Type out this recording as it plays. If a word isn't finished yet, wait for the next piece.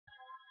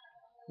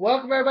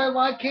Welcome everybody to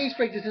Live Case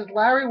Break. This is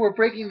Larry. We're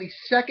breaking the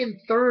second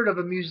third of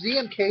a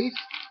museum case.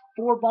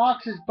 4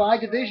 boxes by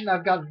division.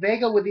 I've got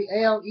Vega with the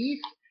AL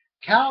East,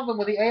 Calvin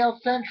with the AL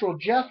Central,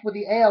 Jeff with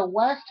the AL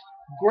West,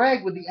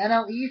 Greg with the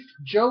NL East,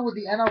 Joe with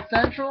the NL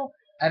Central,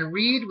 and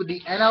Reed with the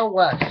NL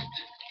West.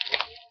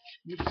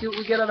 Let's see what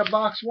we get out of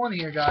box 1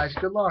 here, guys.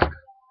 Good luck.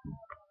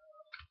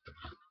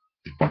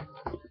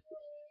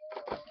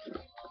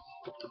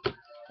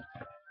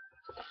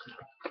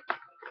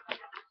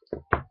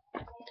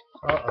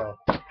 Uh-oh.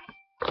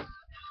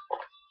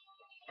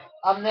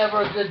 I'm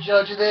never a good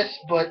judge of this,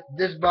 but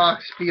this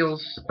box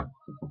feels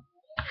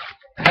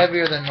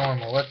heavier than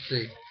normal. Let's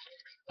see.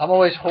 I'm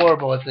always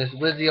horrible at this.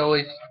 Lizzie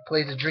always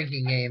plays a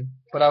drinking game,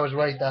 but I was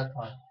right that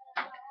time.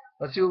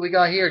 Let's see what we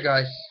got here,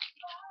 guys.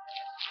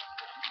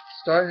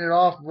 Starting it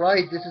off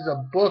right. This is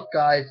a book,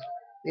 guys.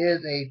 It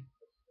is a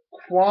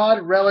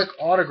quad relic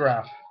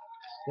autograph.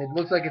 It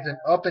looks like it's an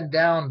up and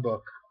down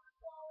book.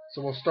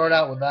 So we'll start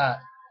out with that.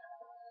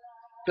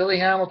 Billy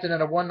Hamilton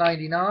at a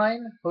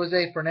 199.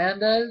 Jose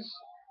Fernandez.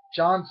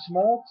 John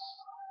Smoltz.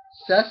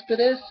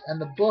 Cespedes. And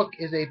the book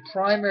is a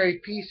primary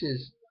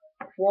pieces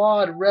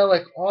quad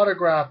relic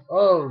autograph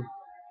of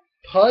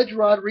Pudge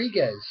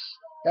Rodriguez.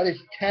 That is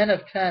 10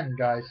 of 10,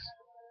 guys.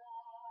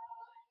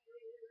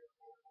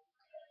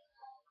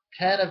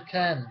 10 of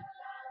 10.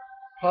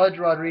 Pudge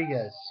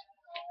Rodriguez.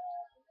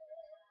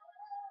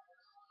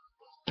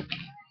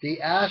 The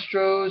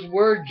Astros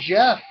were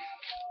Jeff.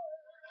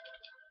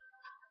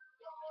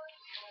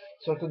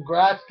 So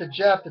congrats to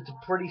Jeff. It's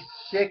a pretty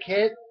sick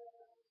hit.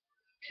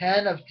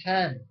 10 of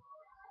 10.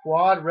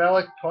 Quad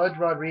relic Pudge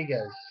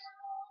Rodriguez.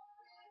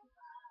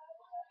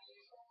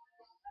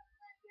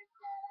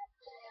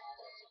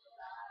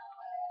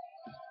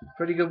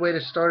 Pretty good way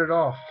to start it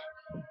off.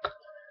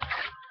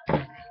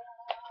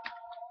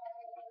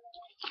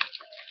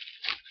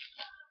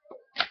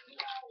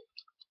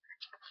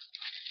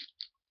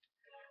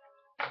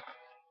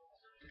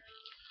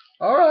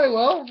 Alright,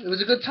 well, it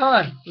was a good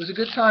time. It was a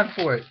good time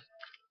for it.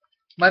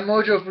 My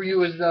mojo for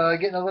you is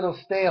getting a little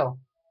stale.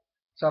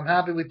 So I'm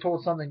happy we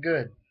pulled something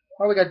good.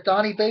 Alright, we got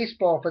Donnie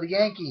Baseball for the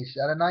Yankees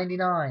at a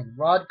 99.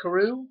 Rod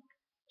Carew,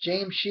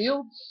 James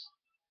Shields,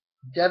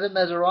 Devin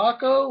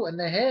Mesoraco, and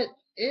the hit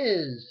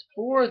is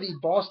for the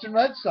Boston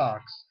Red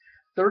Sox.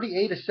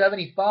 38 of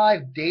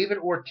 75, David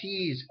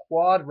Ortiz,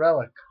 quad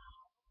relic.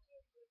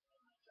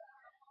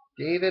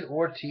 David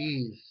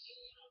Ortiz.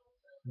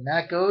 And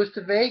that goes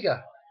to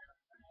Vega.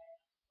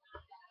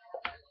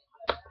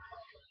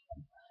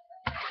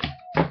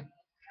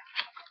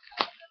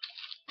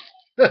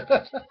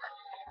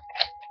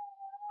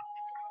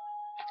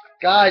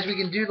 Guys, we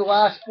can do the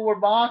last 4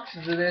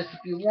 boxes of this if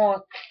you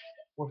want.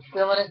 We're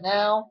filling it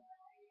now.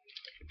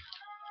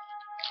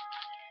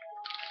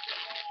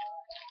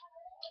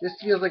 This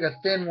feels like a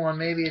thin one.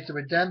 Maybe it's a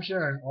redemption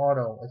or an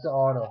auto. It's an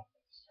auto.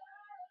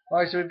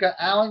 Alright, so we've got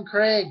Alan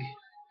Craig,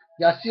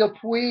 Yasiel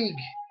Puig,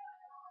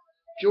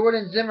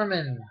 Jordan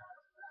Zimmerman,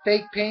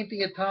 fake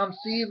painting of Tom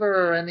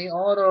Seaver, and the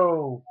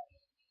auto.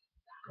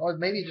 Oh,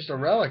 maybe just a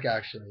relic,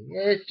 actually.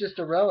 Yeah, it's just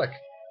a relic.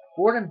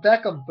 Gordon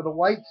Beckham for the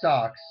White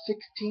Sox,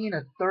 16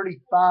 of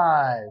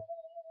 35.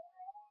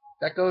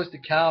 That goes to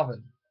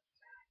Calvin.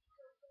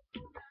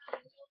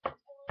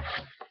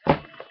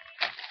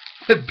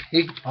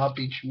 Big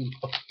Poppy Chulo.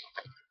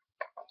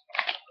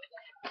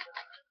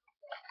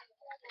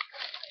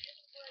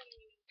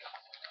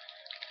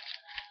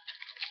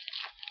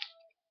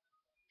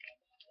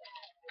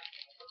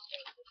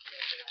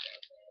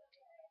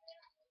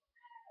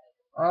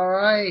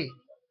 Alright.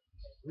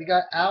 We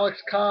got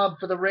Alex Cobb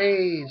for the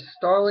Rays,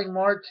 Starling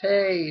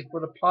Marte for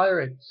the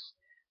Pirates,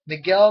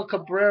 Miguel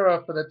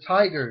Cabrera for the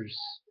Tigers,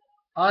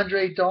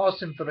 Andre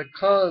Dawson for the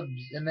Cubs,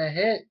 and the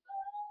hit.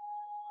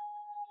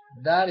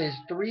 That is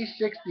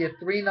 360 of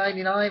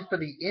 399 for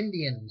the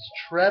Indians,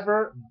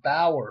 Trevor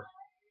Bauer.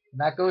 And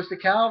that goes to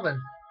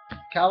Calvin.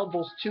 Calvin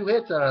pulls 2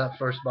 hits out of that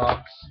first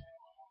box.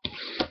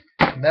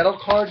 Metal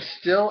card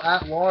still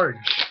at large.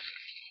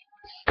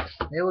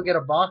 Maybe we'll get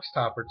a box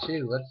topper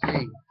too. Let's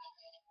see.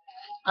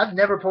 I've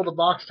never pulled a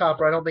box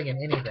topper, I don't think, in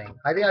anything.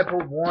 I think I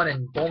pulled one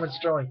in Bowman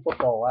Sterling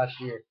football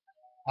last year.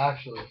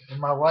 Actually, in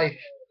my life,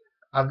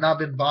 I've not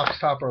been box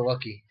topper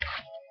lucky.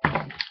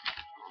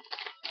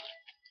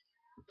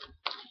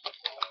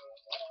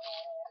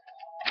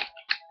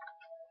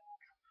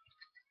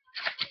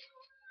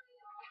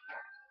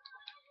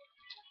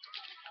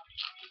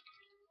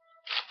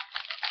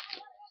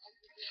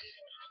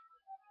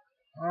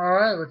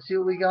 Alright, let's see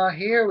what we got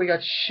here. We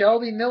got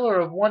Shelby Miller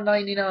of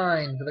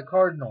 199 for the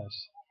Cardinals.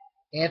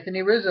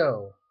 Anthony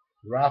Rizzo,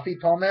 Rafi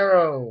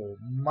Palmeiro,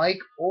 Mike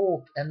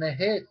Olt, and the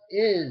hit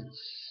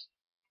is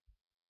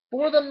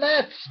for the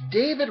Mets,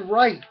 David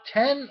Wright,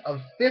 10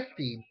 of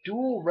 50,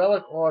 dual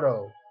relic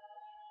auto.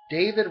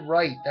 David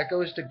Wright, that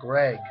goes to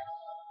Greg.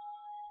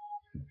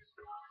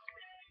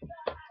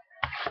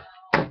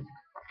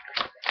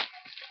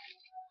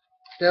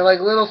 They're like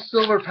little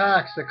silver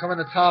packs that come in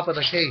the top of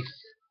the case,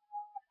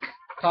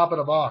 top of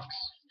the box.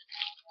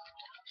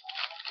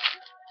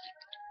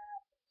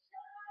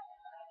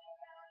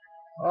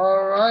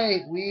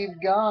 Alright,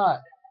 we've got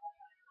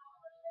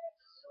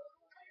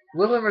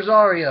William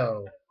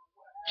Rosario,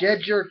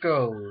 Jed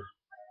Jerko,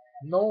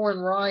 Nolan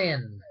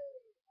Ryan.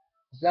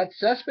 Is that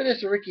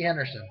Cespedes or Ricky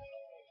Henderson?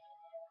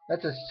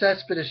 That's a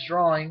Cespedes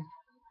drawing.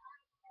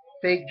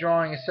 Fake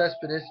drawing of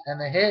Cespedes.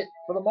 And the hit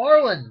for the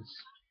Marlins.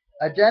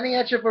 Adenny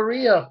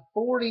Echeverria,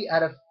 40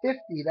 out of 50.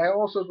 That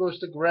also goes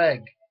to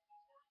Greg.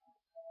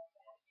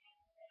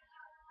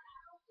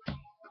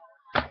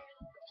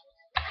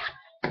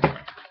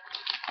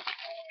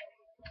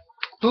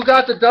 Who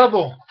got the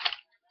double?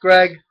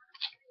 Greg.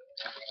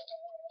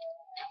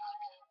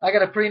 I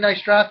got a pretty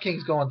nice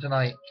DraftKings going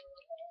tonight.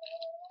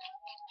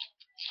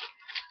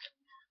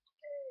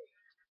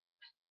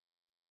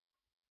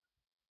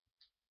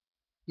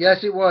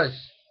 Yes, it was.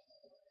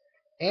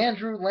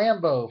 Andrew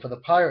Lambeau for the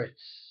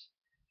Pirates.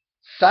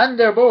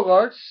 Sander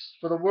Bogaerts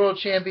for the world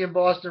champion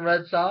Boston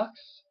Red Sox.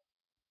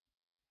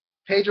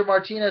 Pedro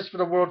Martinez for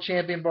the world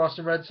champion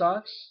Boston Red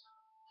Sox.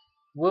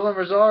 William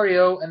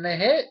Rosario, and the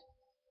hit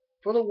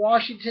for the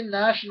Washington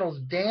Nationals,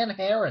 Dan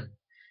Herron.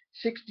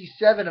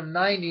 67 of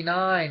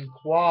 99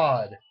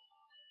 quad.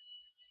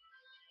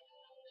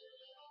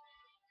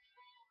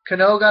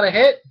 Cano got a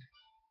hit.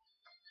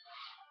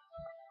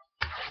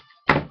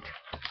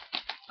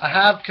 I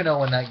have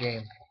Cano in that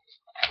game.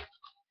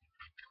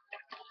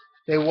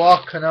 They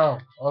walk Cano.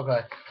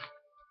 Okay.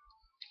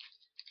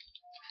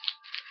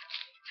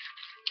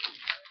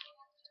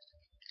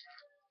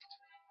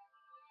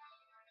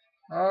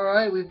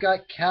 Alright, we've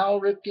got Cal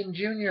Ripken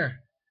Jr.,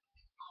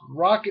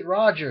 Rocket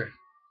Roger,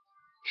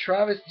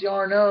 Travis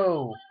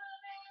d'Arnaud,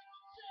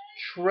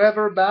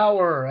 Trevor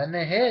Bauer, and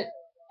the hit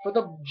for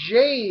the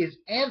Jays,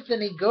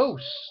 Anthony Gose.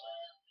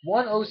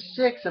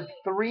 106 of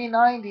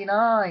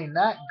 399.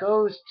 That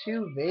goes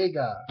to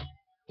Vega.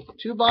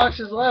 2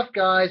 boxes left,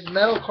 guys.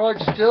 Metal card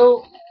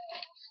still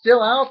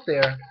out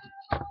there.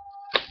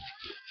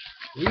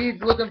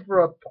 Reed's looking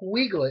for a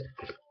Puiglet.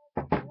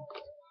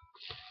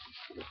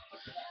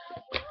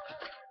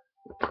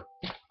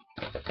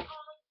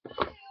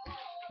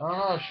 I don't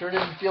know. Sure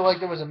didn't feel like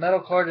there was a metal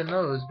card in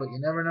those, but you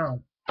never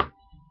know.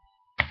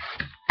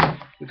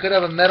 We could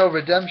have a metal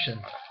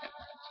redemption.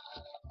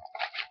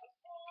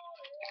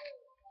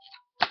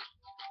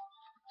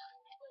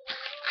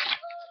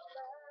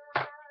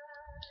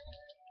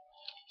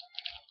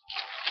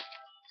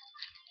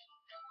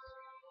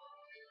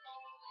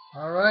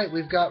 Alright,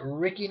 we've got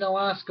Ricky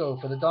Nolasco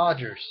for the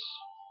Dodgers.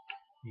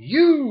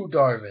 Yu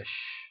Darvish.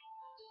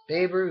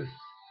 Babe Ruth.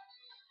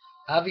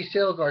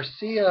 Avisail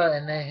Garcia,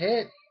 and the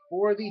hit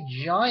for the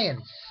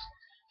Giants.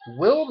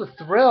 Will the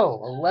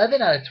Thrill.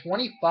 11 out of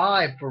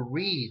 25 for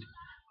Reed.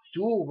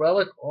 Dual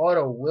relic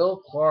auto,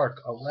 Will Clark.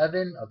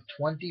 11 of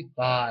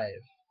 25.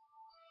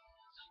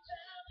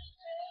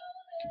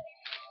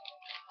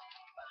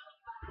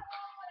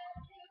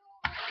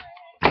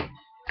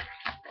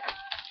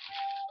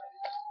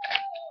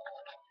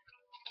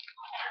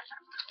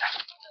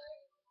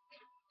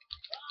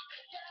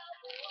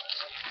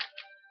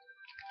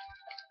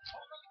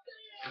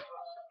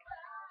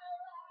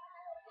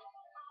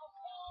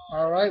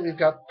 Alright, we've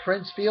got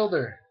Prince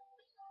Fielder,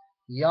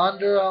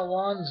 Yonder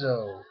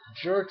Alonso,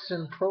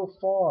 Jerkson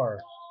Profar,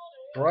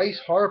 Bryce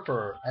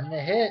Harper, and the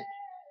hit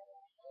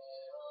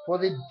for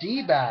the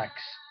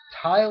D-backs,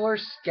 Tyler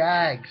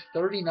Skaggs,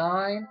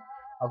 39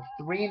 of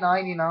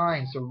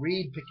 399. So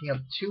Reed picking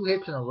up 2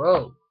 hits in a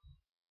row.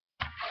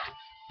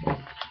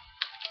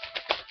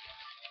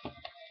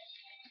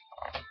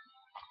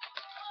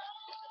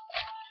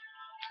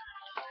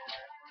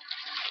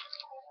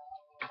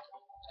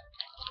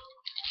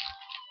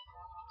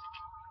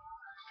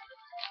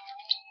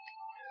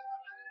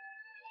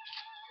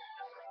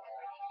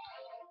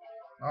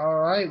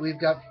 Alright,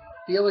 we've got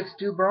Felix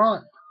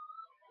Doubront,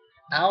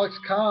 Alex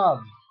Cobb,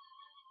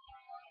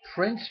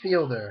 Prince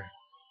Fielder.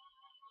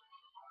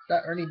 Is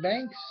that Ernie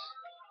Banks?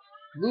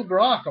 Lou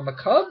Brock on the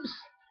Cubs?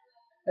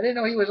 I didn't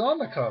know he was on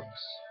the Cubs.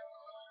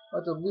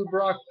 That's a Lou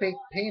Brock fake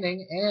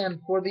painting.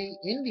 And for the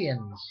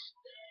Indians,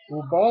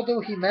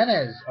 Ubaldo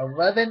Jimenez,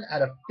 11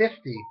 out of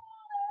 50.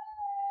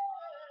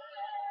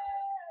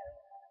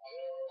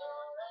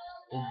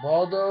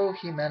 Ubaldo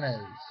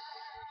Jimenez.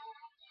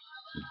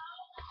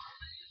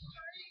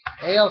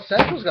 AL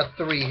Central's got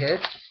 3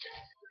 hits.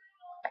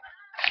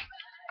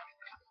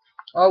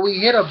 Oh, we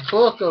hit a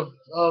book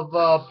of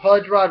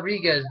Pudge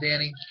Rodriguez,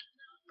 Danny.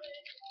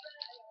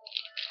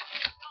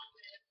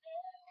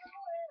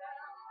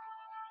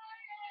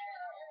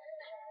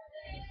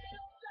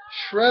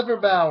 Trevor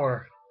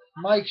Bauer,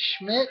 Mike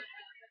Schmidt,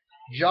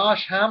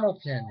 Josh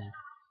Hamilton,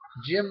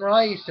 Jim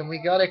Rice, and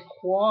we got a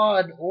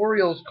quad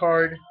Orioles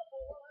card.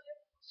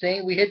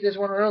 Saying we hit this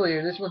one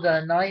earlier. This one's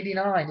at a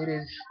 99. It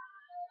is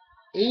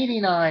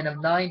 89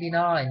 of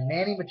 99.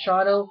 Manny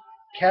Machado,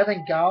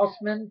 Kevin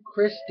Gausman,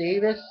 Chris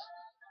Davis,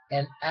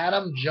 and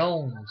Adam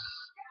Jones.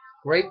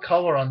 Great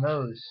color on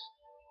those.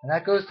 And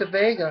that goes to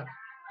Vega.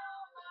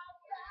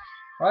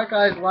 Alright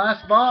guys,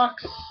 last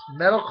box.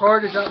 Metal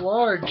card is at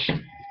large.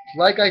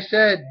 Like I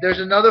said, there's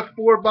another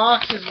 4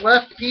 boxes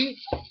left, Pete,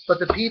 but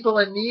the people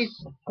in these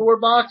 4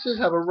 boxes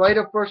have a right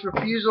of first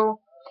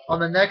refusal on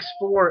the next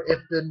 4 if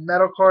the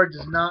metal card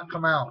does not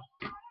come out.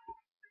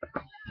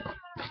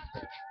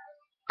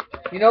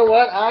 You know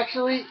what?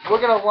 Actually,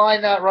 we're going to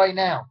line that right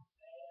now.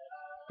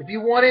 If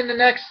you want in the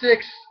next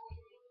 6,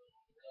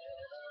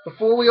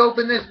 before we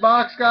open this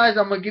box, guys,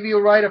 I'm going to give you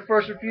a right of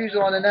first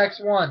refusal on the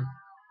next one.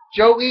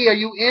 Joey, are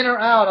you in or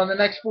out on the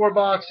next 4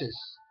 boxes?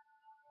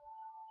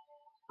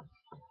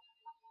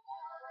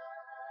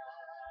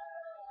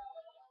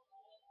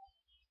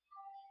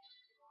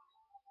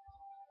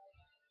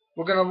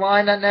 We're going to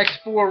line that next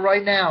 4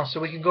 right now so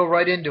we can go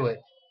right into it.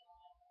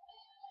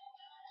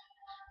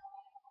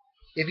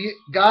 If you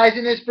guys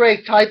in this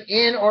break type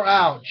in or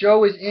out,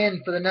 Joe is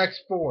in for the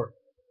next 4.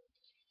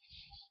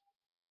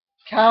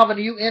 Calvin,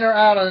 are you in or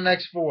out on the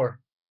next 4?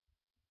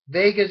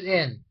 Vega's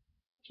in.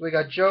 So we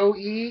got Joe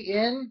E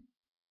in.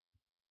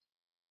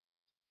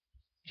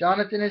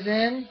 Jonathan is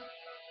in.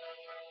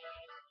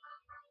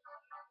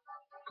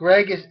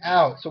 Greg is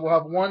out. So we'll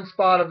have 1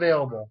 spot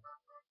available.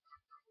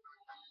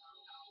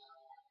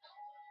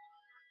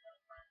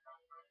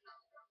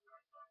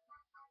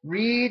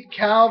 Reed,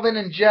 Calvin,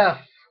 and Jeff.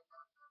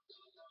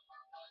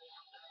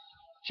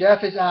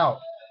 Jeff is out.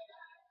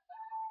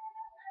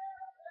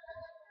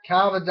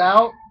 Calvin's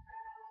out.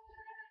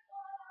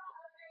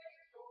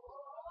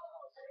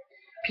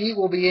 Pete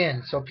will be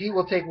in. So Pete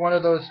will take one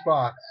of those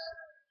spots.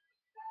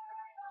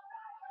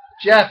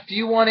 Jeff, do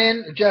you want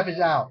in? Jeff is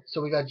out.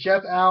 So we got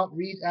Jeff out,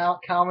 Reed's out,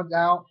 Calvin's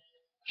out,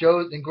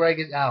 Joe and Greg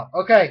is out.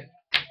 Okay.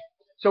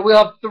 So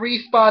we'll have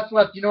 3 spots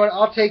left. You know what?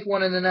 I'll take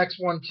one in the next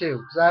one too,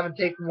 because I haven't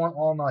taken one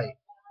all night.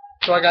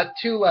 So I got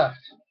 2 left.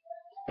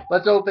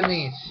 Let's open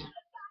these.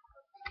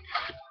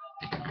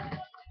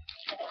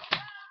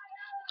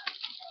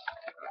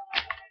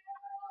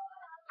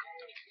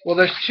 Well,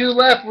 there's 2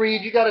 left,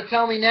 Reed. You got to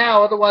tell me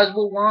now, otherwise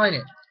we'll line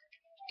it.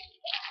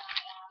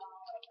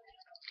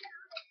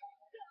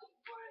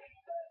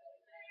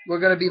 We're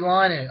going to be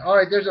lining it. All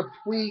right, there's a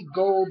Puig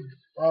gold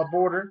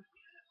border.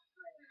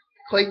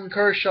 Clayton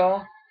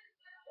Kershaw.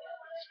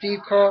 Steve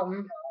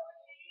Carlton.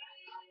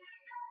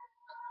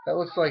 That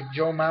looks like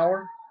Joe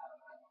Mauer.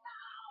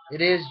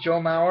 It is Joe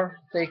Mauer,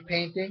 fake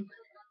painting.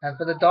 And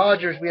for the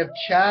Dodgers, we have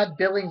Chad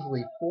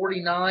Billingsley,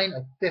 49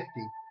 of 50.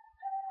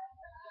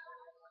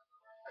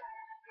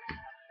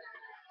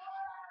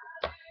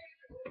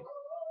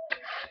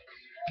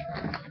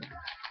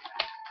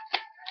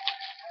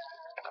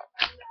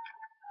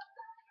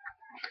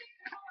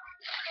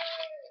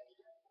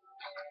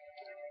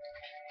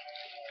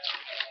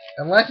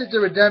 Unless it's a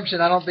redemption,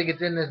 I don't think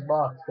it's in this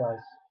box, guys.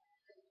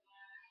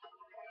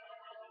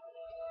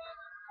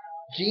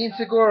 Gene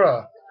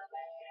Segura,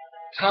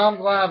 Tom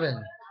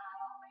Glavine,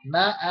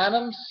 Matt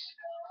Adams,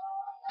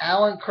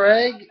 Alan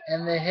Craig,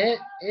 and the hit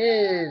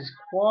is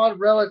quad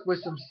relic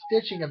with some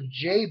stitching of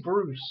Jay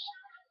Bruce.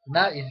 And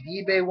that is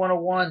eBay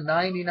 101,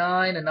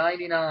 99 and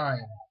 99.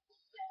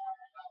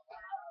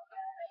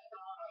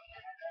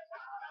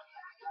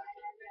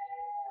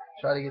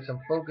 Try to get some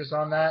focus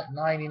on that.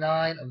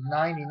 99 of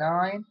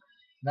 99. And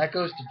that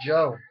goes to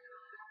Joe.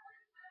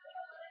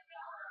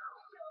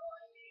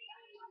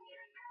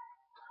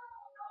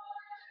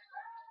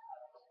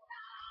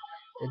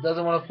 It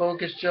doesn't want to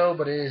focus, Joe,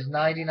 but it is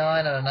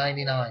 99 out of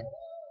 99.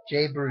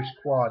 Jay Bruce,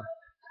 quad.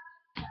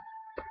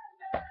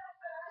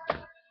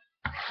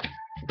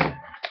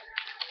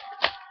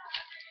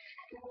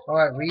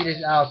 Alright, Reed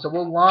is out. So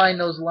we'll line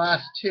those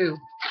last 2.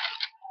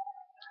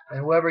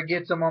 And whoever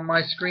gets them on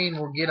my screen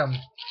will get them.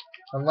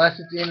 Unless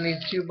it's in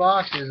these 2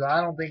 boxes.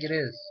 I don't think it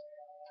is.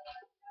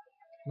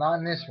 Not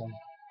in this one.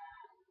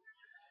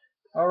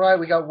 Alright,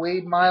 we got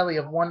Wade Miley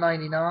of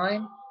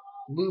 199.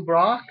 Lou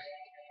Brock.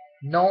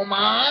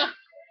 Noma.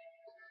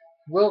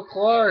 Will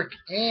Clark.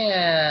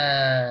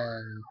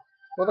 And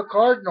for the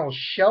Cardinals,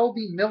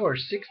 Shelby Miller,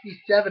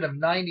 67 of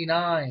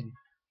 99.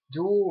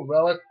 Dual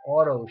relic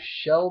auto.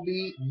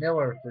 Shelby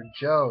Miller for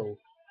Joe.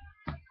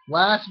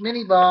 Last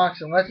mini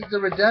box, unless it's a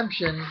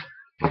redemption,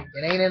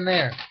 it ain't in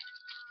there.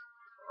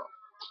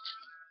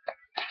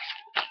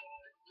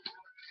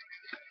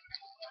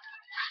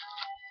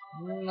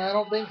 I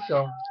don't think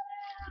so.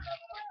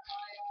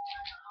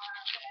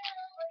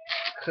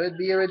 Could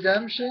be a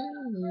redemption.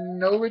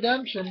 No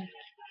redemption.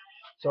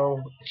 So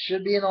it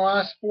should be in the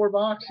last 4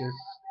 boxes.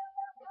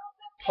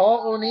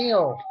 Paul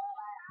O'Neill,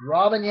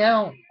 Robin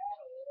Yount,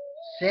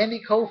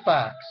 Sandy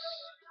Koufax,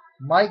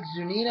 Mike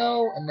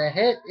Zunino, and the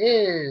hit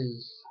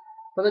is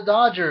for the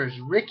Dodgers,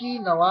 Ricky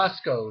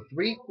Nolasco,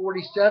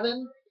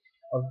 347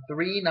 of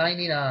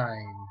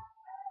 399.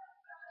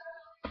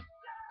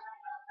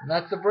 And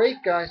that's the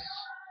break, guys.